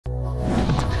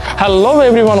Hello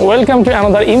everyone, welcome to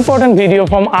another important video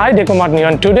from iDecoMart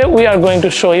Neon. Today we are going to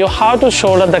show you how to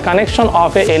solder the connection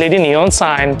of a LED neon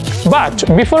sign. But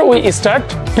before we start,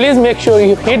 please make sure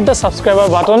you hit the subscriber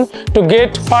button to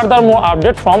get further more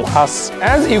update from us.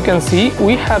 As you can see,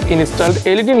 we have installed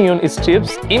LED neon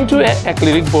strips into an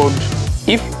acrylic board.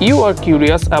 If you are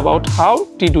curious about how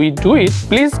did we do it,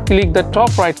 please click the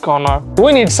top right corner.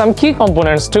 We need some key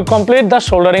components to complete the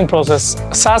soldering process,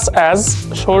 such as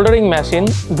soldering machine,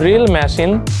 drill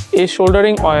machine, a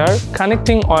soldering wire,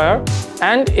 connecting wire,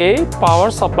 and a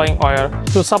power supplying wire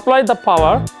to supply the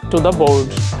power to the board.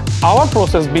 Our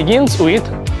process begins with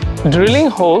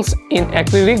drilling holes in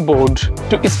acrylic board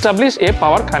to establish a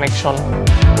power connection.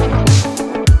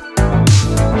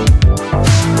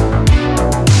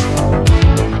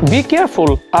 Be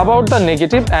careful about the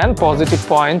negative and positive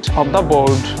point of the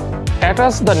board.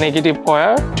 Attach the negative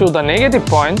wire to the negative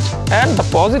point and the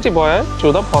positive wire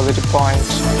to the positive point.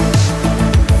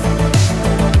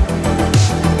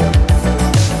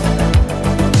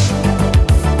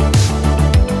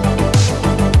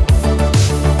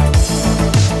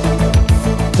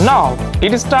 Now,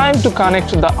 it is time to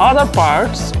connect the other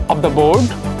parts of the board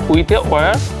with a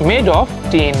wire made of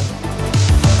tin.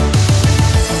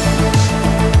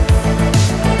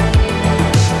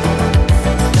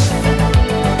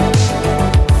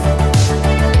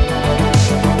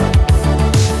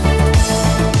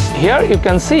 Here you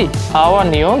can see our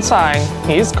neon sign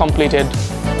is completed.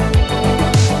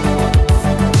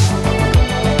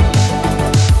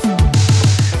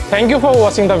 Thank you for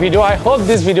watching the video. I hope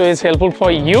this video is helpful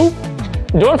for you.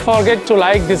 Don't forget to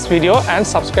like this video and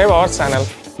subscribe our channel.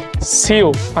 See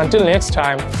you until next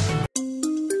time.